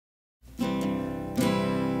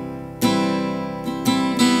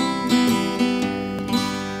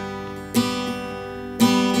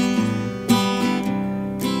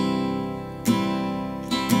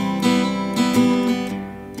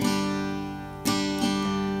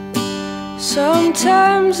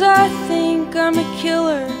Sometimes I think I'm a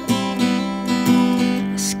killer.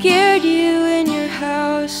 I scared you in your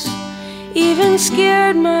house, even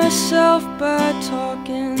scared myself by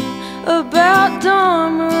talking about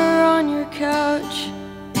Dahmer on your couch.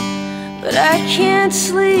 But I can't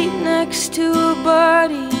sleep next to a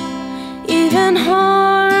body, even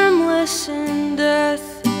harmless in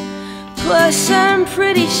death. Plus I'm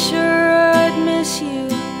pretty sure I'd miss you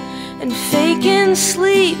and faking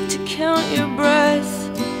sleep to count your breath.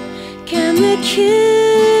 Can the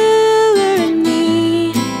killer in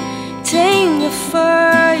me tame the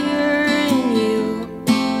fire in you?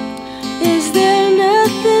 Is there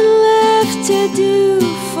nothing left to do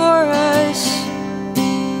for us?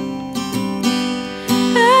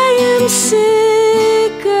 I am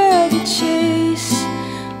sick of the chase,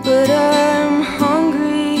 but I'm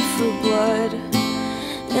hungry for blood,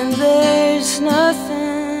 and there's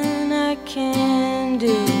nothing I can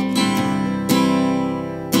do.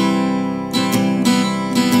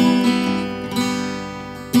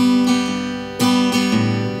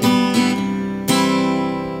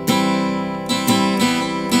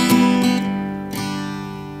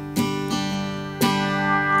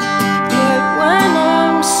 But when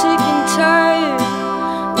I'm sick and tired,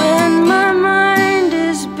 when my mind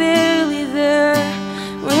is barely there,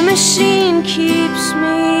 when the machine keeps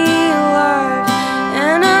me alive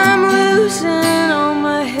and I'm losing all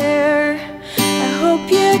my hair, I hope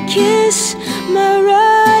you kiss my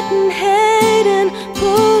rotten head and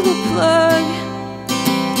pull the plug.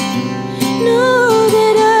 Know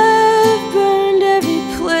that I've burned every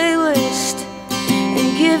playlist and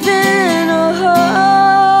given all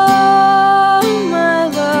my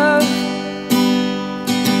love.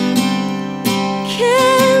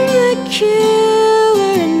 Can the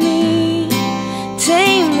killer in me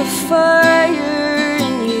tame the fire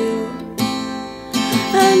in you?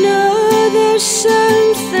 I know there's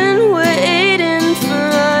something waiting for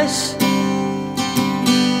us.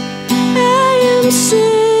 I am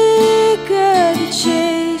sick of the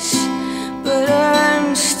chase, but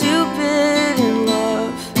I'm stupid in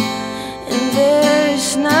love, and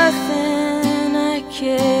there's nothing I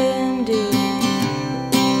can do.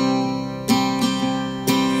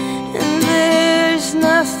 And there's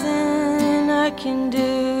nothing I can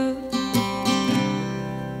do.